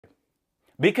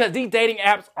Because these dating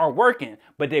apps are working,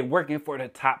 but they're working for the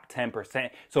top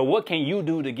 10%. So what can you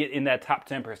do to get in that top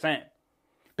 10%?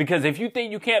 Because if you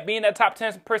think you can't be in that top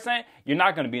 10%, you're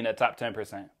not going to be in that top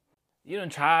 10%. You done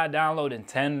tried downloading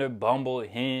Tinder, Bumble,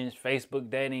 Hinge, Facebook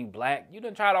Dating, Black. You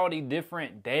done tried all these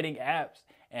different dating apps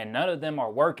and none of them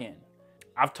are working.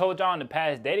 I've told y'all in the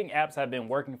past, dating apps have been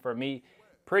working for me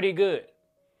pretty good.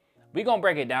 We're going to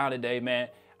break it down today, man.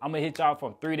 I'm going to hit y'all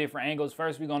from 3 different angles.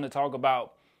 First, we're going to talk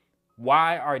about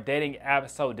why are dating apps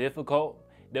so difficult?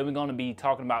 Then we're going to be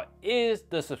talking about, is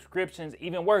the subscriptions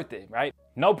even worth it, right?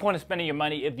 No point in spending your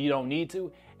money if you don't need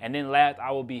to. And then last,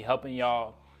 I will be helping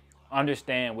y'all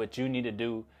understand what you need to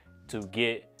do to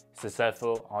get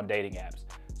successful on dating apps.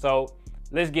 So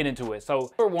let's get into it.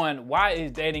 So number one, why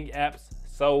is dating apps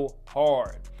so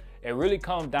hard? It really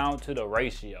comes down to the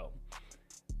ratio.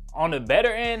 On the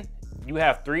better end, you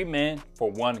have 3 men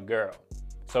for 1 girl.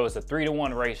 So it's a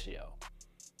 3-to-1 ratio.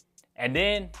 And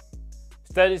then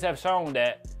studies have shown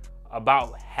that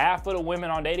about half of the women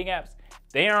on dating apps,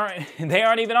 they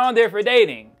aren't even on there for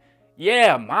dating.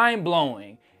 Yeah, mind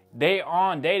blowing. They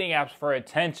are on dating apps for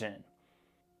attention.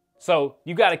 So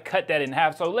you got to cut that in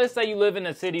half. So let's say you live in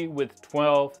a city with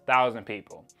 12,000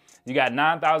 people. You got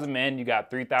 9,000 men, you got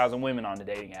 3,000 women on the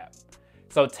dating app.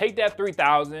 So take that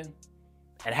 3,000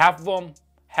 and half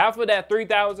of that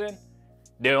 3,000,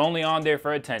 they're only on there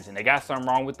for attention. They got something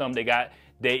wrong with them. They got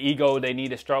their ego, they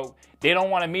need a stroke. They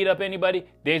don't want to meet up anybody.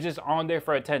 They're just on there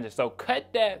for attention. So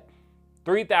cut that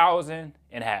 3,000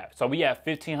 in half. So we have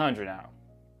 1,500 now.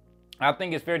 I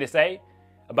think it's fair to say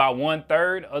about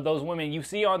 1/3 of those women you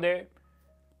see on there,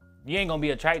 you ain't gonna be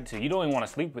attracted to. You don't even want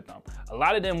to sleep with them. A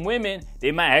lot of them women,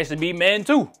 they might actually be men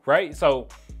too, right? So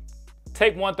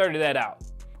take 1/3 of that out.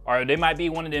 Or they might be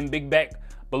one of them big back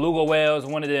beluga whales,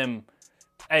 one of them,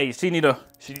 hey, she need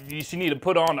to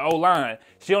put on the O-line.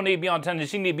 She don't need to be on Tinder,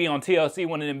 she need to be on TLC,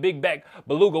 one of them big back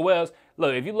beluga whales.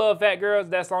 Look, if you love fat girls,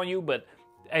 that's on you, but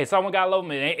hey, someone gotta love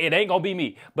them, it ain't gonna be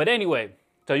me. But anyway,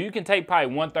 so you can take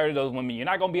probably 1/3 of those women you're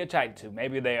not gonna be attracted to.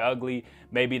 Maybe they're ugly,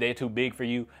 maybe they're too big for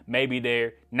you, maybe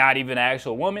they're not even an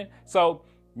actual woman. So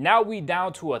now we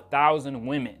down to 1,000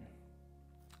 women.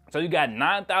 So you got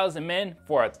 9,000 men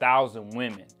for 1,000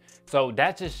 women. So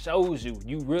that just shows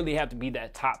you really have to be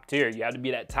that top tier. You have to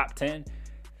be that top 10.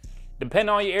 Depending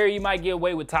on your area, you might get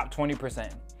away with top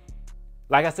 20%.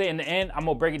 Like I said, in the end, I'm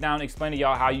gonna break it down and explain to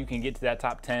y'all how you can get to that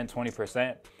top 10,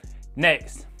 20%.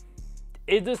 Next,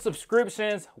 is the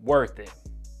subscriptions worth it?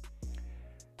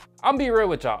 I'm gonna be real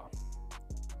with y'all.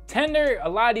 Tinder, a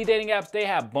lot of these dating apps, they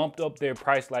have bumped up their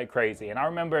price like crazy. And I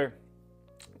remember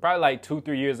probably like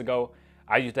 2-3 years ago,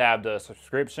 I used to have the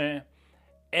subscription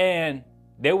and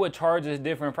they would charge us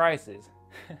different prices.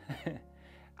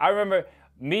 I remember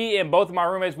me and both of my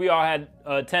roommates, we all had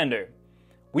Tinder.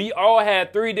 We all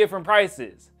had 3 different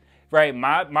prices, right?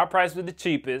 My price was the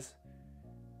cheapest.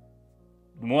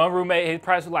 One roommate, his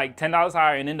price was like $10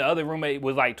 higher, and then the other roommate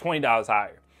was like $20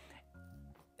 higher.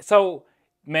 So,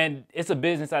 man, it's a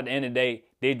business at the end of the day.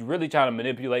 They really trying to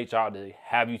manipulate y'all to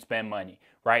have you spend money,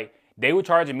 right? They were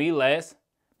charging me less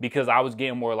because I was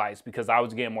getting more likes, because I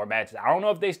was getting more matches. I don't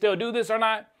know if they still do this or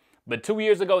not, but 2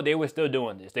 years ago, they were still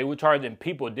doing this. They were charging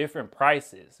people different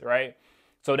prices, right?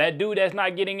 So that dude that's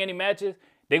not getting any matches,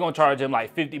 they're gonna charge him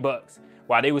like 50 bucks,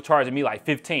 while they were charging me like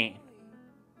 15,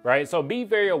 right? So be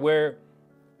very aware,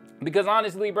 because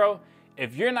honestly, bro,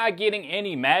 if you're not getting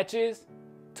any matches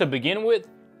to begin with,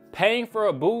 paying for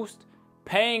a boost,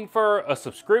 paying for a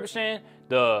subscription,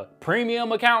 the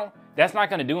premium account, that's not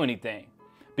gonna do anything.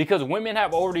 Because women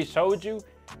have already showed you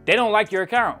they don't like your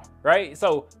account, right?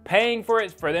 So paying for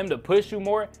it, for them to push you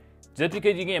more, just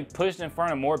because you're getting pushed in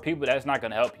front of more people, that's not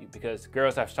gonna help you, because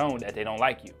girls have shown that they don't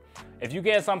like you. If you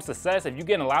get some success, if you're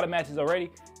getting a lot of matches already,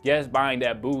 yes, buying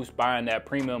that boost, buying that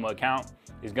premium account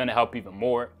is gonna help even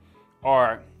more.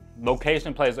 Or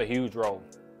location plays a huge role.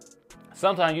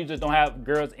 Sometimes you just don't have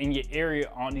girls in your area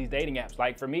on these dating apps.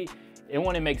 Like for me, it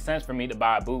wouldn't make sense for me to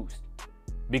buy a boost,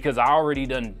 because I already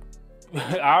done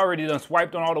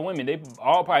swiped on all the women. They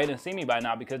all probably didn't see me by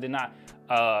now, because they're not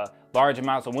large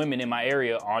amounts of women in my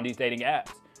area on these dating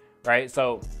apps, right?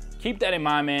 So keep that in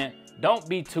mind, man. Don't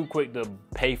be too quick to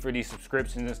pay for these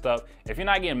subscriptions and stuff. If you're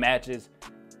not getting matches,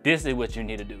 this is what you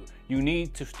need to do. You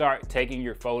need to start taking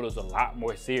your photos a lot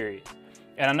more serious.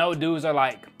 And I know dudes are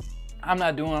like, I'm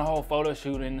not doing a whole photo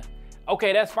shooting.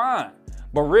 Okay, that's fine.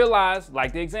 But realize,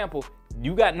 like the example,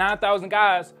 you got 9,000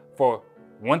 guys for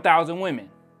 1,000 women.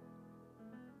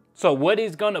 So what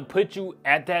is gonna put you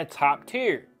at that top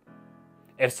tier?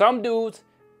 If some dudes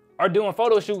are doing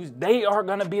photo shoots, they are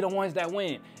gonna be the ones that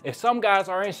win. If some guys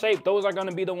are in shape, those are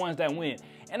gonna be the ones that win.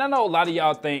 And I know a lot of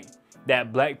y'all think,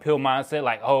 that black pill mindset,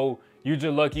 like, oh, you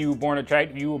just lucky you were born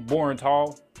attractive, you were born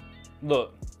tall.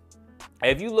 Look,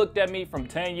 if you looked at me from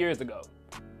 10 years ago,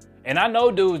 and I know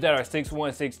dudes that are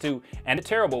 6'1", 6'2", and they're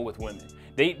terrible with women.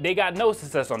 They got no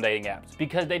success on dating apps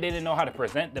because they didn't know how to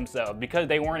present themselves, because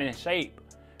they weren't in shape,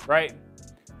 right?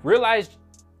 Realize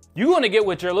you're gonna get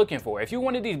what you're looking for. If you're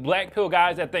one of these black pill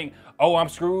guys that think, oh, I'm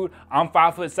screwed, I'm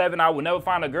 5'7", I will never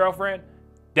find a girlfriend,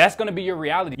 that's gonna be your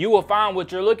reality. You will find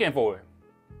what you're looking for.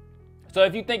 So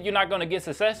if you think you're not gonna get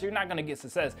success, you're not gonna get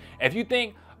success. If you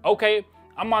think, okay,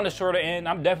 I'm on the shorter end,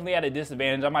 I'm definitely at a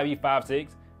disadvantage, I might be 5'6",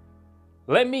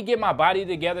 let me get my body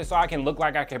together so I can look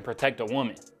like I can protect a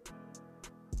woman.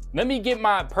 Let me get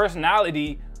my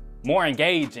personality more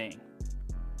engaging,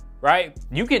 right?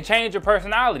 You can change your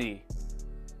personality.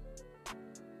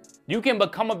 You can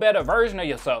become a better version of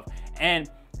yourself. And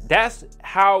that's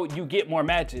how you get more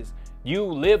matches. You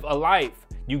live a life.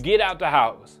 You get out the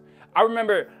house. I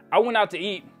remember I went out to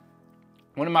eat.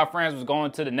 One of my friends was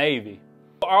going to the Navy.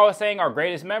 I was saying our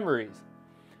greatest memories.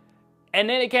 And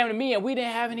then it came to me and we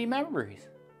didn't have any memories.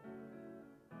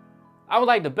 I was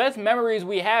like, the best memories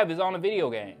we have is on a video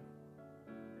game.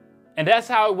 And that's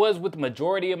how it was with the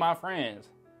majority of my friends.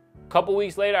 A couple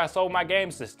weeks later, I sold my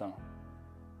game system.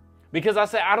 Because I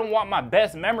said, I don't want my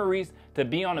best memories to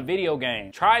be on a video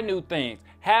game. Try new things.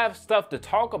 Have stuff to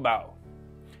talk about.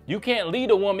 You can't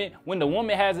lead a woman when the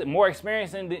woman has more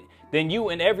experience than you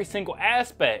in every single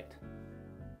aspect.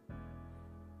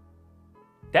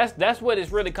 That's what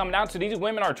it's really coming down to. These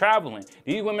women are traveling.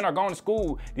 These women are going to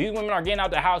school. These women are getting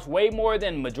out the house way more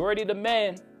than the majority of the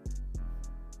men.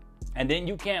 And then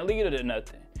you can't lead her to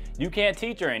nothing. You can't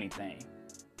teach her anything.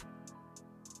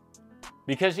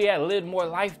 Because she had lived more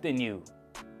life than you.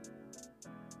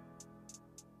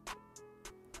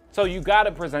 So you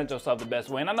gotta present yourself the best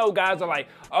way. And I know guys are like,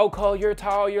 oh, Cole, you're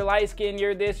tall, you're light skinned,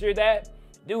 you're this, you're that.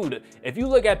 Dude, if you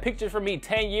look at pictures from me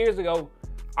 10 years ago,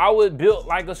 I was built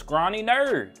like a scrawny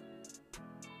nerd.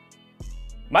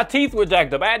 My teeth were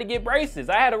jacked up. I had to get braces.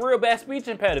 I had a real bad speech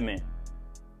impediment.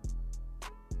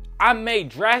 I made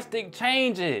drastic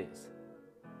changes.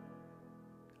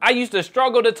 I used to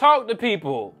struggle to talk to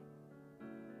people.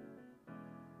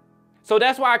 So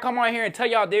that's why I come on here and tell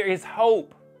y'all there is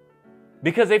hope.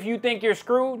 Because if you think you're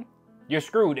screwed, you're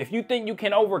screwed. If you think you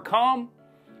can overcome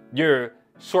your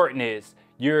shortness,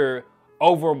 your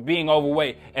being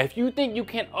overweight, if you think you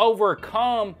can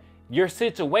overcome your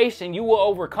situation, you will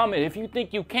overcome it. If you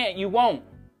think you can't, you won't.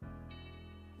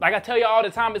 Like I tell you all the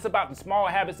time, it's about the small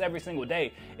habits every single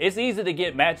day. It's easy to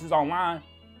get matches online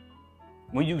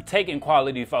when you're taking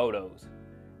quality photos,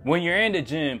 when you're in the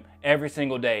gym every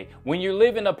single day, when you're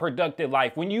living a productive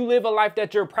life, when you live a life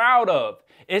that you're proud of.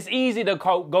 It's easy to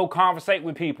go conversate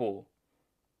with people.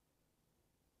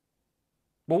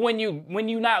 But when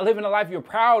you're not living a life you're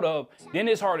proud of, then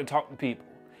it's hard to talk to people.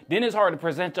 Then it's hard to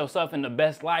present yourself in the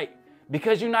best light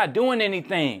because you're not doing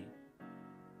anything.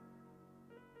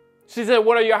 She said,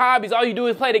 what are your hobbies? All you do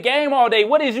is play the game all day.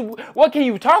 What can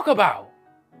you talk about?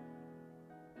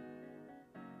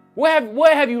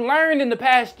 What have you learned in the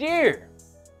past year?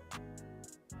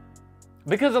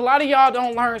 Because a lot of y'all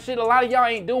don't learn shit. A lot of y'all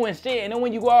ain't doing shit. And then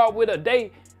when you go out with a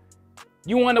date,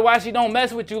 you wonder why she don't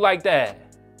mess with you like that.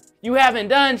 You haven't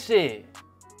done shit.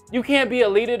 You can't be a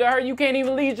leader to her. You can't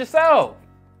even lead yourself.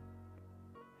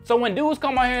 So when dudes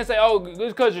come out here and say, oh, it's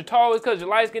because you're tall, it's because you're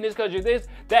light skinned, it's because you're this,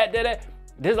 that,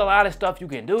 there's a lot of stuff you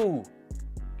can do.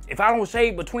 If I don't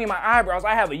shave between my eyebrows,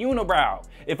 I have a unibrow.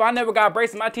 If I never got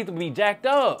braces, my teeth would be jacked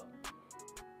up.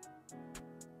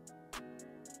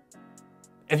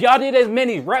 If y'all did as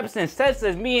many reps and sets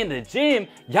as me in the gym,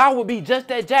 y'all would be just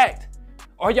that jacked.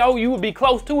 Or you would be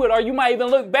close to it, or you might even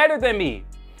look better than me.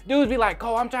 Dudes be like,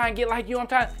 Cole, I'm trying to get like you,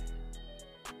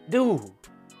 Dude,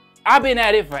 I've been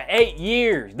at it for 8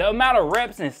 years. The amount of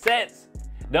reps and sets,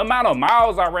 the amount of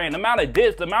miles I ran, the amount of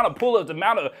dips, the amount of pull-ups, the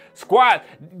amount of squats,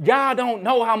 y'all don't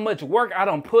know how much work I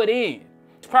done put in.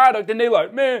 Product, and they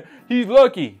like, man, he's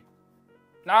lucky.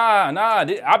 Nah,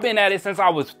 I've been at it since I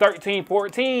was 13,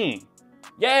 14.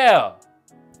 Yeah,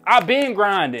 I've been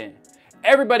grinding.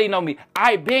 Everybody know me.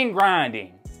 I've been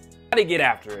grinding. Gotta get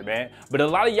after it, man. But a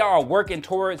lot of y'all are working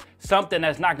towards something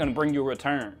that's not gonna bring you a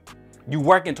return. You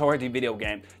working towards the video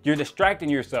game. You're distracting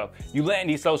yourself. You letting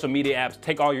these social media apps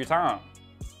take all your time.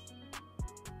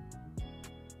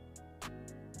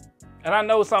 And I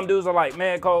know some dudes are like,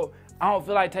 man, Cole, I don't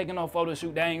feel like taking no photo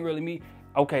shoot. That ain't really me.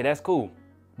 Okay, that's cool.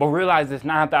 But realize it's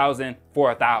 9,000 for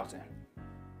 1,000.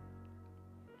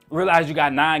 Realize you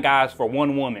got 9 guys for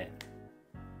 1 woman.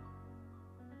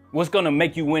 What's gonna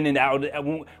make you win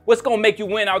what's gonna make you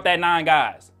win out that 9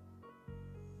 guys?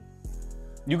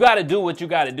 You gotta do what you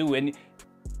gotta do. And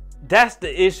That's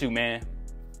the issue, man.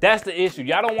 That's the issue.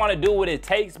 Y'all don't want to do what it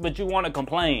takes, but you want to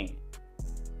complain.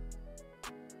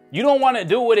 You don't want to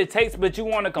do what it takes, but you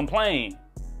want to complain.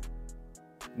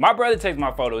 My brother takes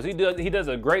my photos. He does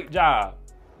a great job.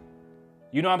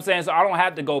 You know what I'm saying? So I don't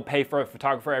have to go pay for a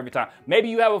photographer every time. Maybe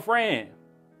you have a friend.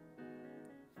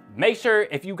 Make sure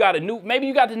if you got maybe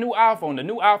you got the new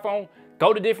iPhone,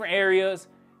 go to different areas,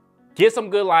 get some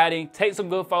good lighting, take some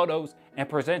good photos, and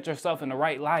present yourself in the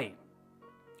right light.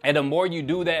 And the more you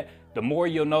do that, the more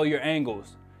you'll know your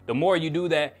angles. The more you do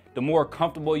that, the more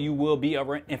comfortable you will be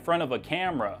in front of a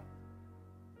camera.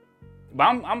 But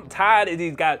I'm tired of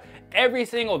these guys. Every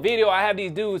single video I have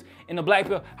these dudes in the black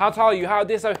belt. How tall are you? How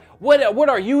this? What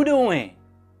are you doing?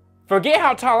 Forget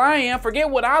how tall I am. Forget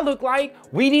what I look like.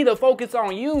 We need to focus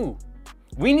on you.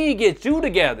 We need to get you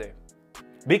together.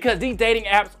 Because these dating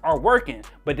apps are working,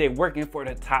 but they're working for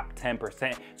the top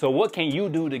 10%. So what can you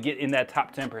do to get in that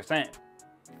top 10%?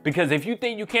 Because if you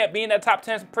think you can't be in that top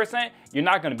 10%, you're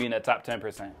not going to be in that top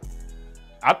 10%.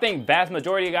 I think vast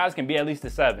majority of guys can be at least a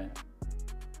 7.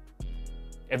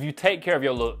 If you take care of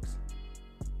your looks.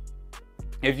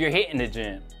 If you're hitting the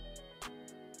gym.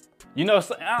 You know,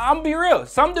 I'm gonna be real.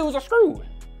 Some dudes are screwed.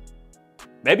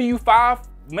 Maybe you 5'3",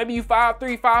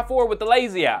 5'4" with the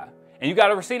lazy eye, and you got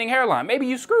a receding hairline. Maybe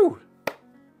you screwed.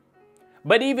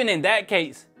 But even in that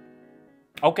case,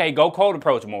 okay, go cold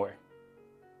approach more.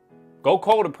 Go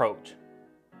cold approach.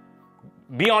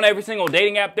 Be on every single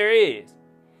dating app there is.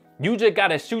 You just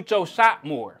gotta shoot your shot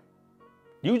more.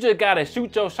 You just gotta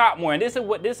shoot your shot more. And this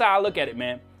is how I look at it,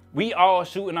 man. We all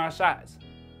shooting our shots.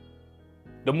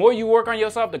 The more you work on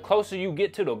yourself, the closer you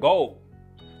get to the goal.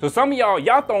 So some of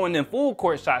y'all throwing them full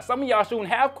court shots. Some of y'all shooting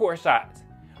half court shots.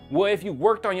 Well, if you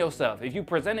worked on yourself, if you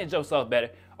presented yourself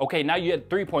better, okay, now you're at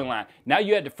the 3-point line. Now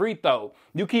you're at the free throw.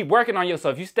 You keep working on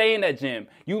yourself. You stay in that gym.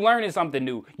 You learning something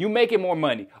new. You making more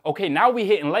money. Okay, now we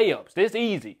hitting layups. This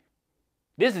easy.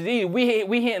 This is easy. We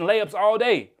hitting layups all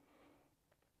day.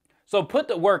 So put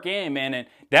the work in, man, and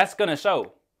that's going to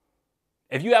show.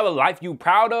 If you have a life you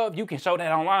proud of, you can show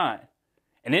that online.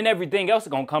 And then everything else is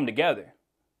going to come together.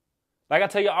 Like I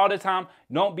tell you all the time,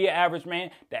 don't be an average man.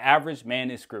 The average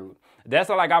man is screwed. That's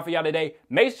all I got for y'all today.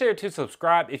 Make sure to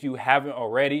subscribe if you haven't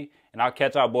already. And I'll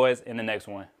catch y'all boys in the next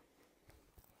one.